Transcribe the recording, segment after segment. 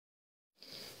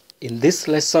In this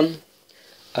lesson,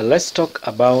 let's talk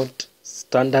about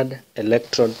standard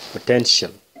electrode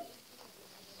potential.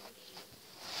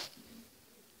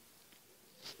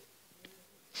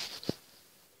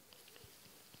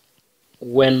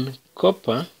 When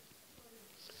copper,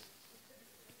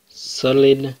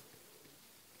 solid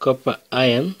copper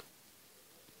ion,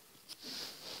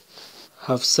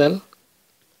 half cell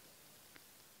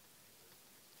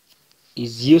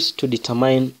is used to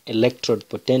determine electrode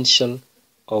potential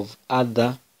of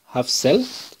other half cell,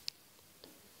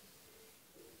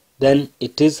 then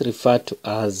it is referred to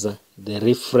as the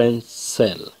reference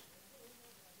cell.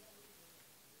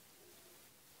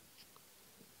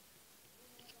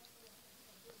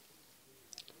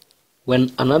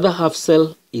 When another half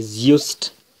cell is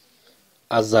used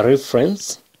as a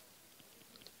reference,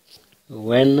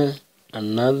 when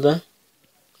another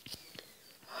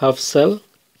half cell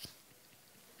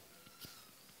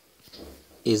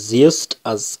is used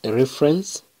as a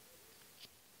reference,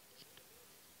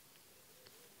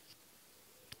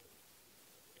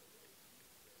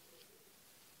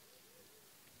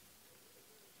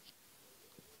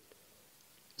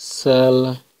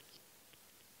 cell,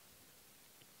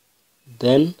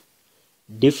 then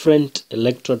different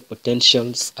electrode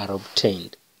potentials are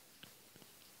obtained.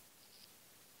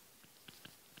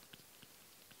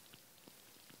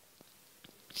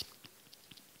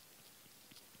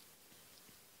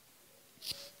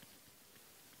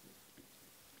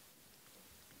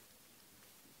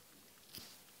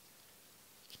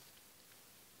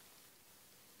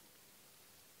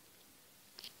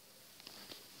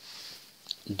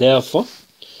 Therefore,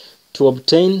 to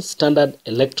obtain standard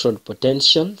electrode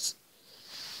potentials,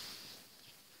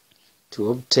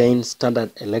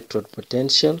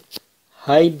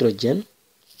 hydrogen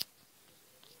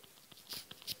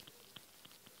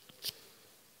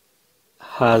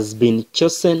has been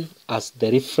chosen as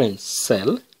the reference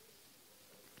cell,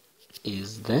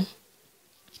 is the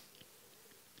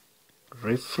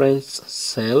reference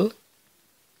cell,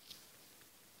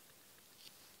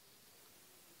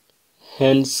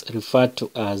 hence referred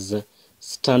to as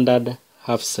standard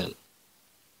half cell.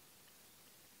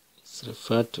 It's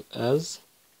referred to as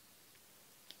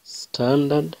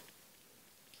standard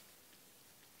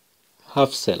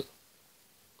half cell.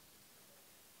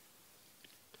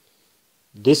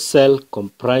 This cell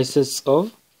comprises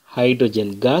of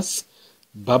hydrogen gas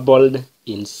bubbled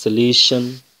in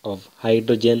solution of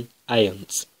hydrogen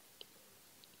ions.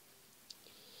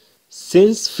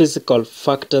 Since physical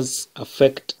factors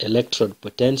affect electrode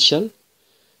potential,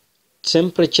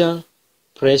 temperature,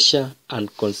 pressure,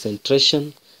 and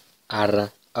concentration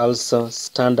are also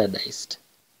standardized.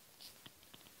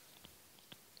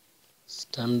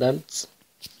 Standards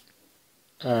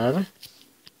are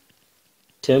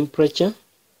temperature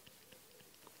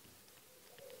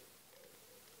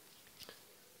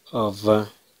of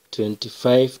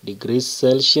 25 degrees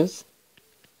Celsius,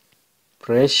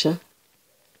 pressure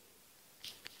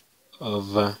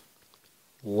of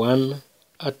 1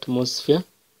 atmosphere,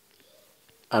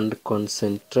 and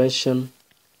concentration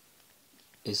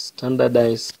is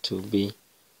standardized to be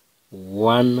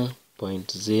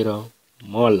 1.0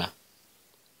 molar.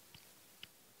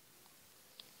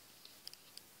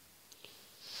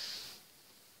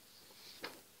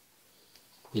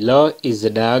 Below is a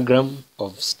diagram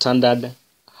of standard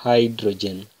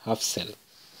hydrogen half cell.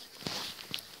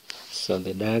 So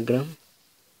the diagram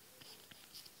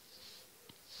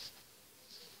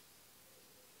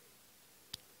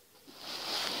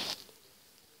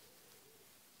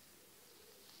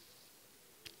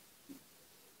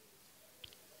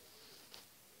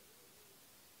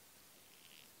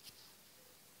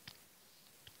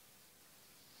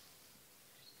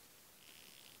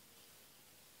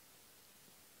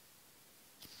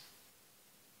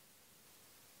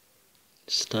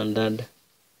standard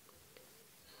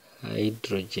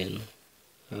hydrogen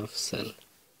half cell.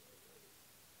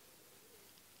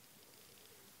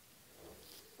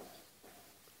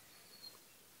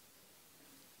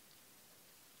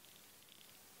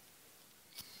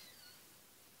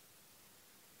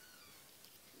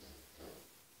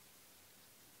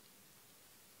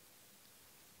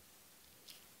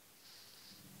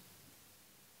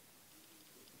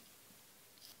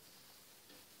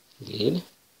 Good.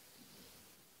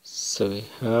 So we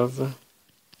have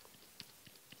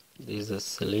this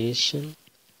oscillation,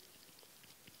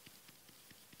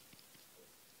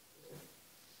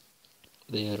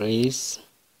 there is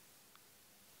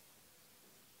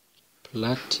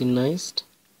platinized,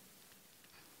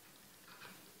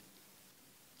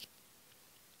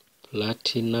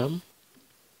 platinum,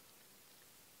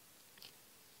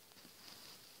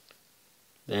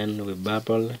 then we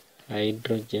bubble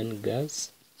hydrogen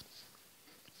gas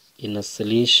in a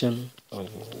solution of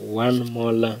 1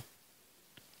 molar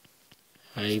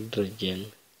hydrogen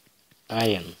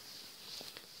ion,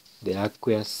 the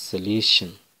aqueous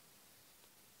solution.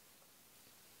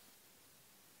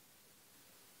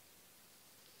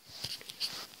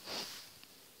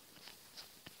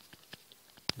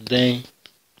 The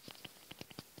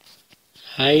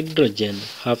hydrogen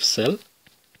half cell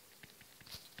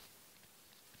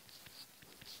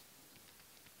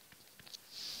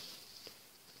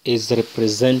is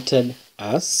represented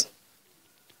as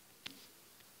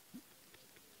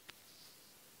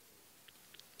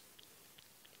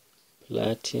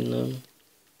platinum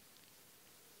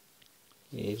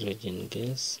hydrogen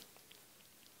gas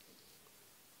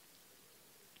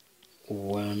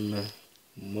 1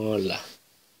 molar.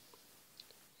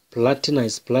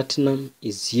 Platinum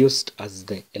is used as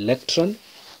the electron,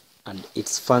 and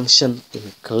its functions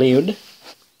include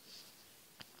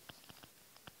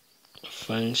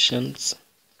functions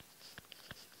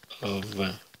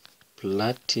of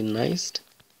platinized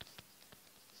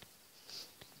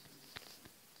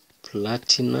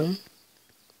platinum.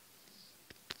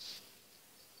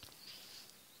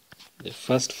 The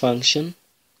first function,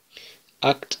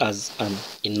 act as an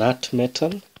inert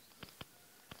metal.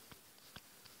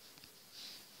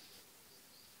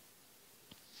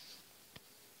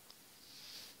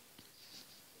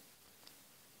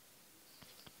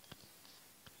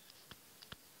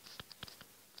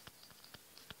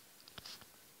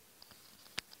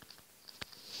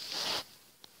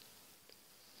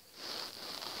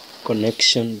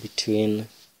 Connection between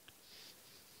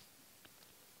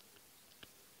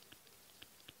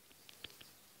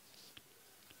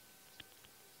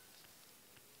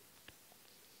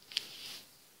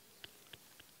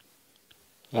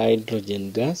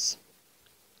hydrogen gas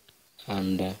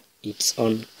and its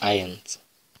own ions.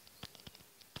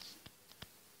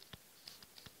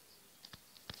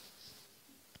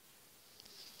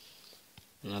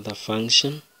 Another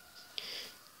function,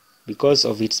 because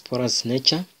of its porous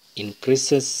nature,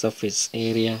 increases surface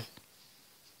area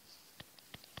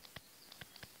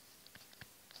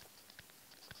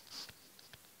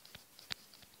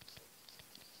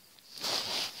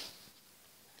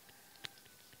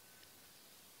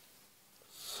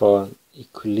for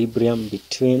equilibrium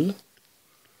between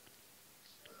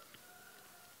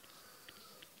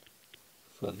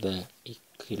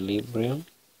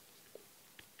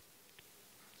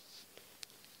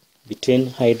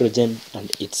hydrogen and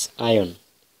its ion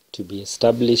to be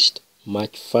established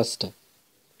much faster.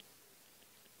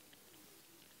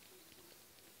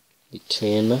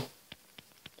 Between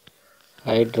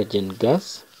hydrogen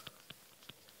gas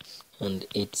and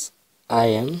its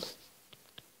ion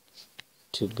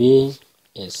to be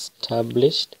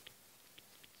established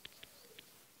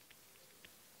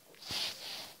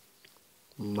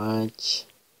much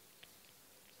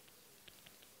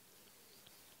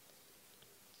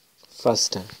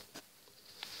faster.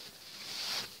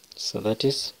 So that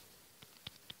is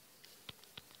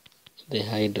the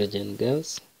hydrogen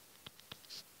gas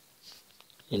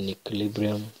in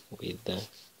equilibrium with the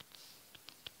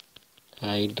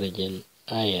hydrogen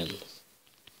ion.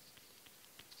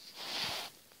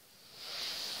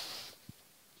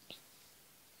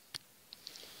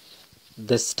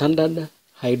 The standard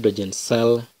hydrogen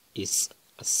cell is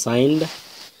assigned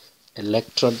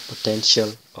electrode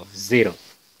potential of 0.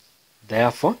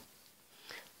 Therefore,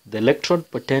 the electrode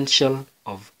potential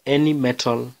of any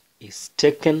metal is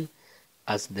taken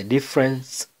as the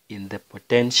difference in the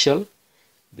potential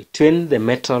between the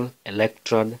metal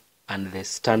electrode and the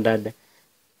standard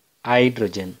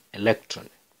hydrogen electrode.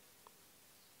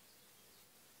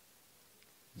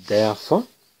 Therefore,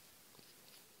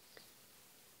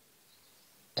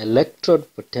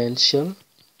 electrode potential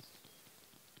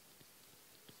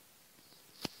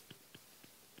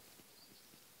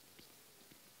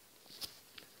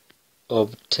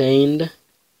obtained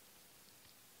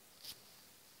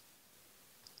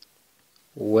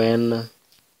when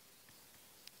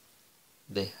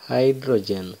the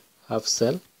hydrogen half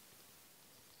cell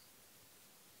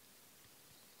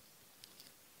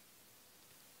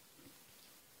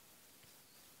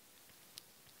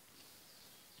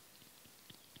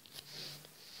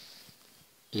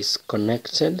is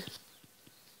connected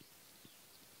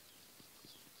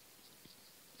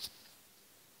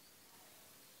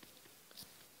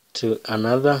to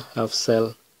another half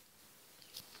cell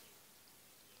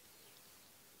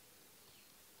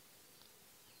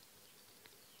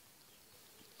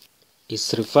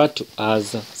is referred to as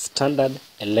standard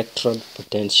electrode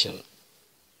potential.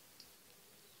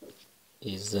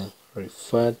 Is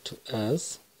referred to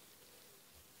as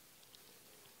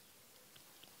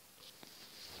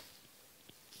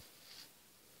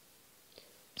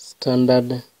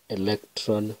standard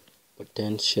electrode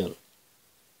potential.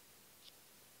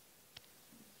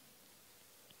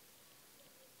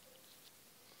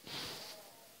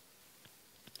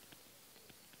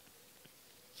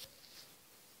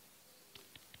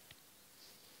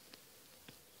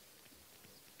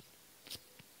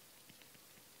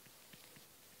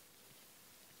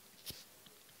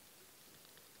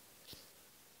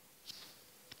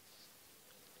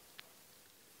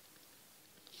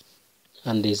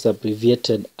 And is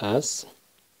abbreviated as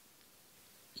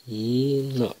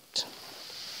E naught.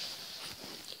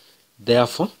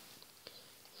 Therefore,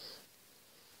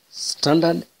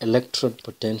 standard electrode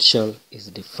potential is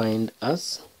defined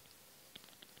as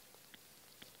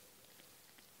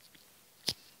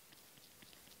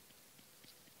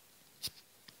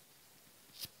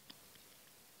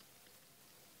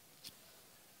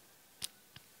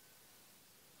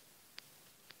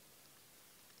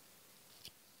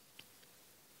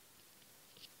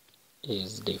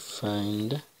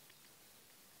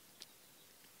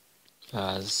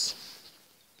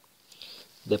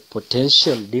the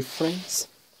potential difference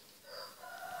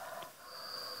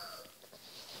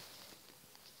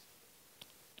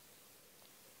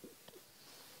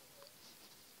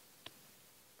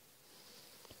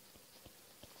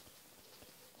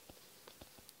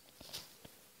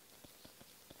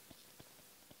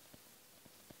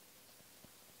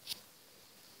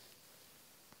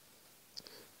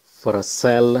for a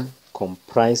cell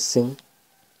comprising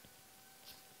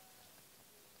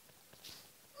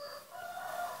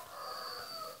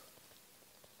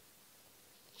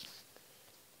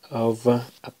of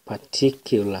a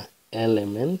particular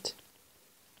element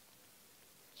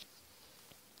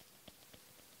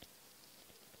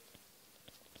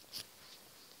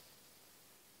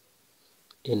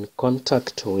in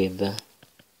contact with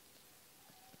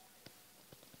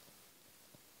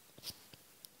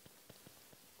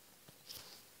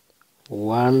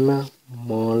one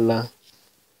molar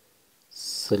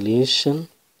solution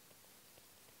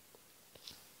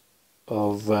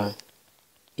of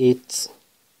its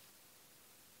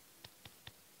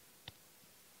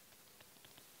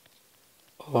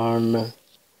own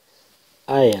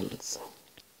ions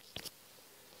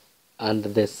and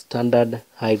the standard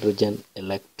hydrogen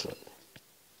electrode.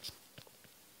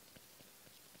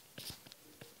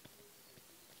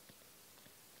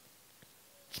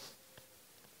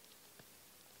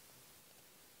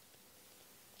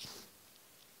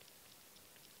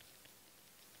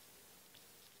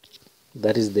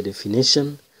 That is the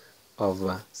definition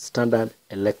of standard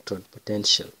electrode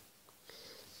potential.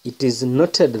 It is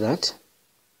noted that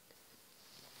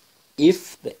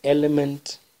if the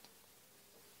element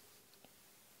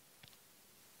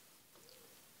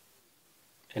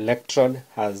electrode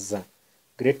has a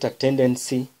greater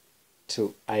tendency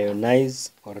to ionize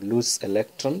or lose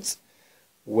electrons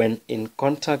when in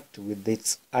contact with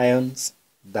its ions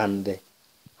than the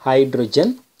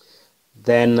hydrogen,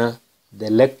 then the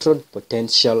electrode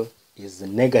potential is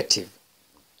negative.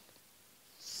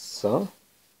 So,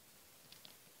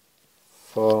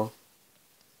 for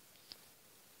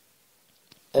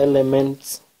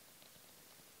elements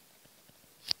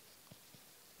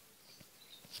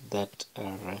that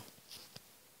are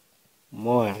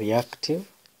more reactive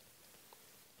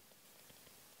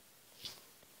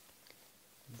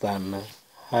than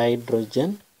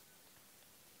hydrogen,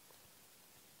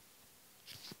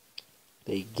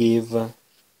 they give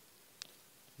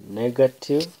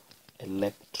negative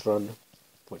electrode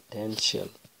potential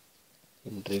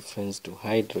in reference to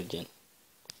hydrogen.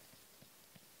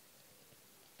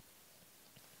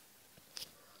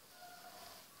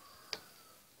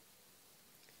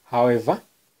 However,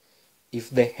 if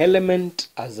the element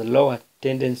has a lower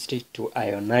tendency to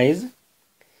ionize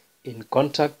in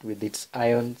contact with its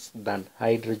ions than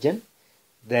hydrogen,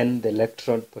 then the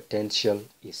electrode potential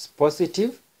is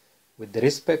positive with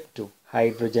respect to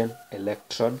hydrogen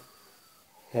electrode.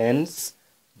 Hence,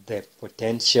 the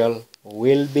potential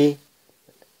will be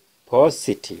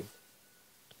positive.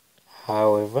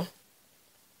 However,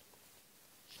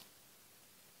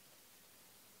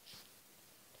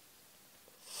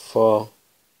 for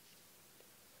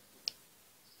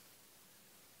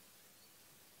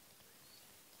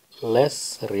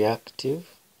less reactive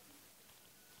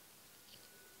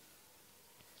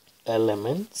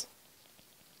elements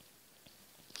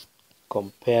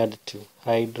compared to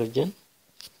hydrogen,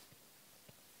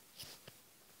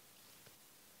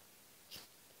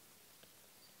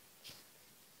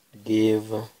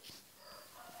 give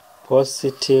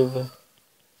positive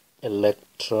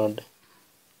electrode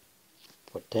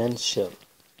potential.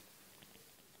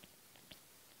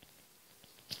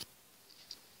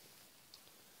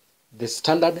 The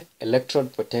standard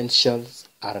electrode potentials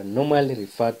are normally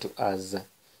referred to as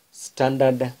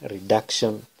standard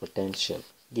reduction potential.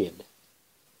 Good.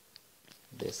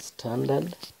 The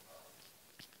standard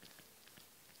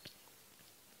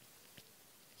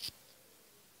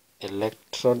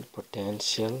electrode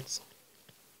potentials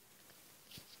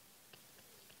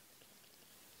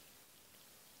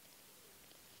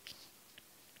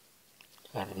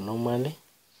are normally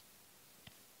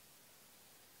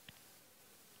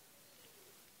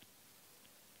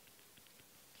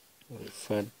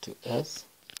referred to as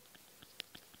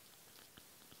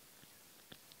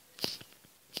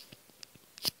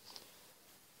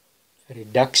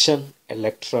reduction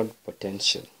electrode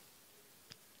potential.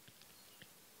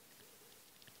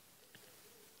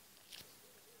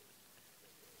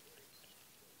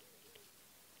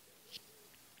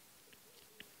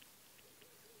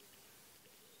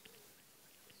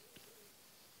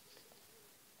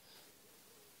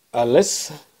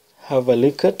 Let's have a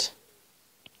look at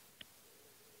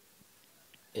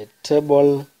a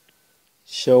table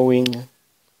showing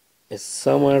a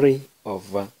summary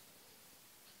of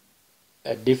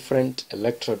a different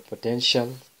electrode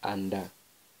potential and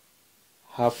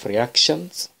half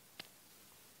reactions,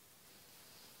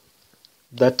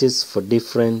 that is for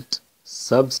different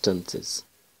substances.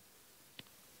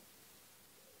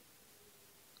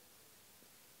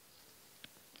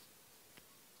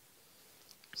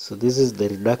 So this is the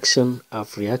reduction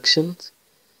of reactions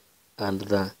and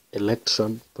the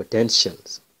electron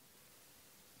potentials.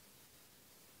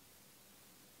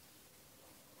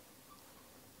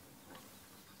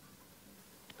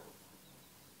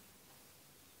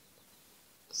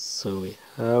 So we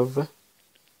have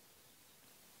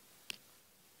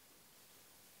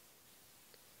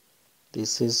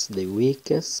this is the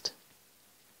weakest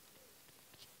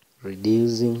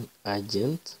reducing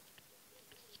agent.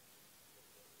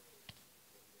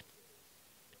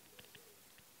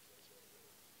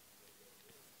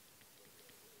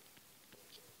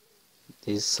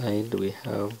 This side we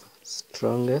have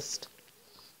strongest.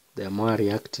 They are more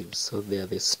reactive, so they are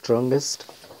the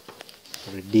strongest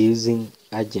reducing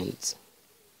agents.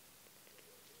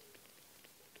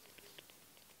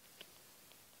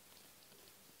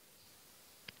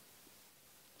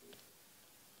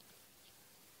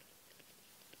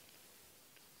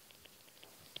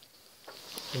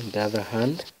 On the other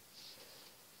hand,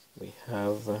 we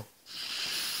have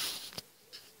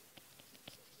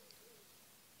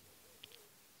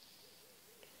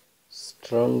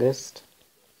strongest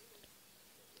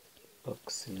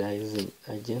oxidizing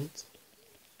agents.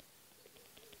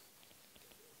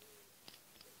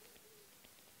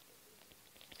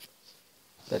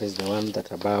 That is the one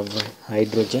that above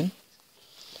hydrogen.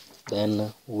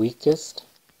 Then weakest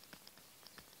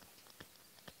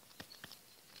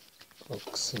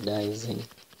oxidizing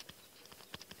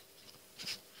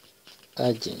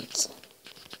agents.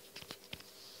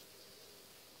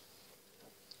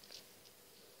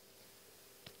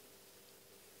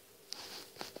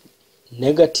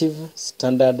 Negative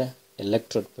standard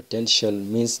electrode potential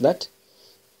means that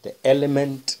the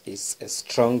element is a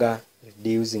stronger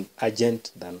reducing agent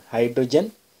than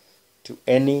hydrogen to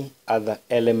any other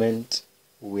element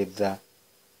with a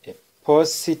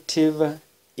positive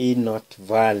E0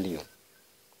 value.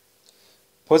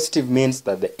 Positive means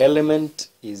that the element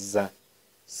is a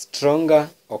stronger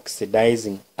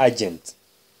oxidizing agent.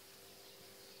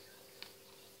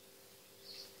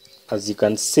 As you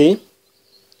can see,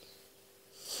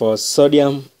 for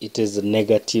sodium it is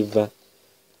negative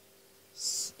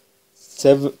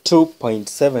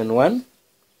 2.71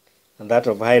 and that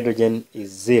of hydrogen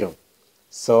is 0.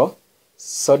 So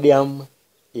sodium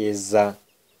is a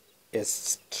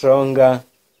stronger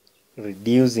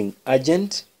reducing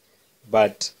agent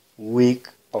but weak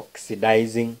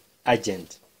oxidizing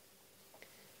agent.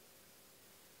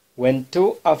 When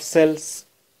two half cells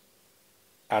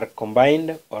are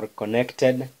combined or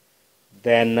connected,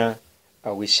 then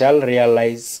we shall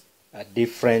realize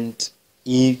different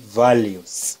E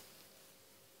values.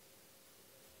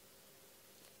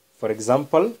 For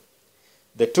example,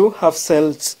 the two half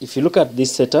cells, if you look at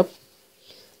this setup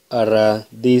or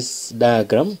this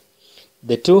diagram,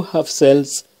 the two half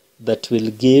cells that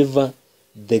will give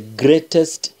the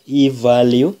greatest E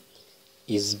value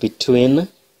is between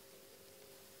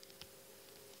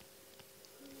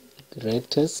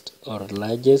greatest or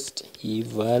largest E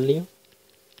value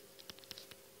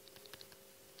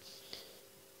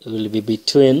will be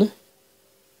between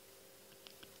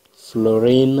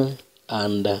fluorine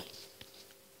and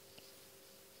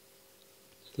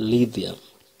lithium.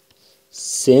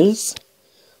 Since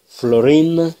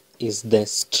fluorine is the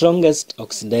strongest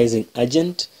oxidizing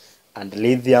agent and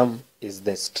lithium is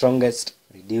the strongest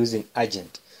reducing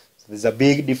agent. So there's a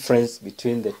big difference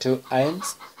between the two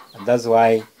ions, and that's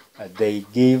why they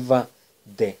give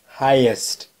the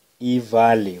highest E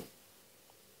value.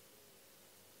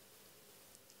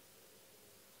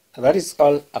 That is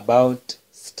all about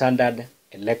standard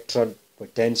electrode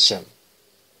potential.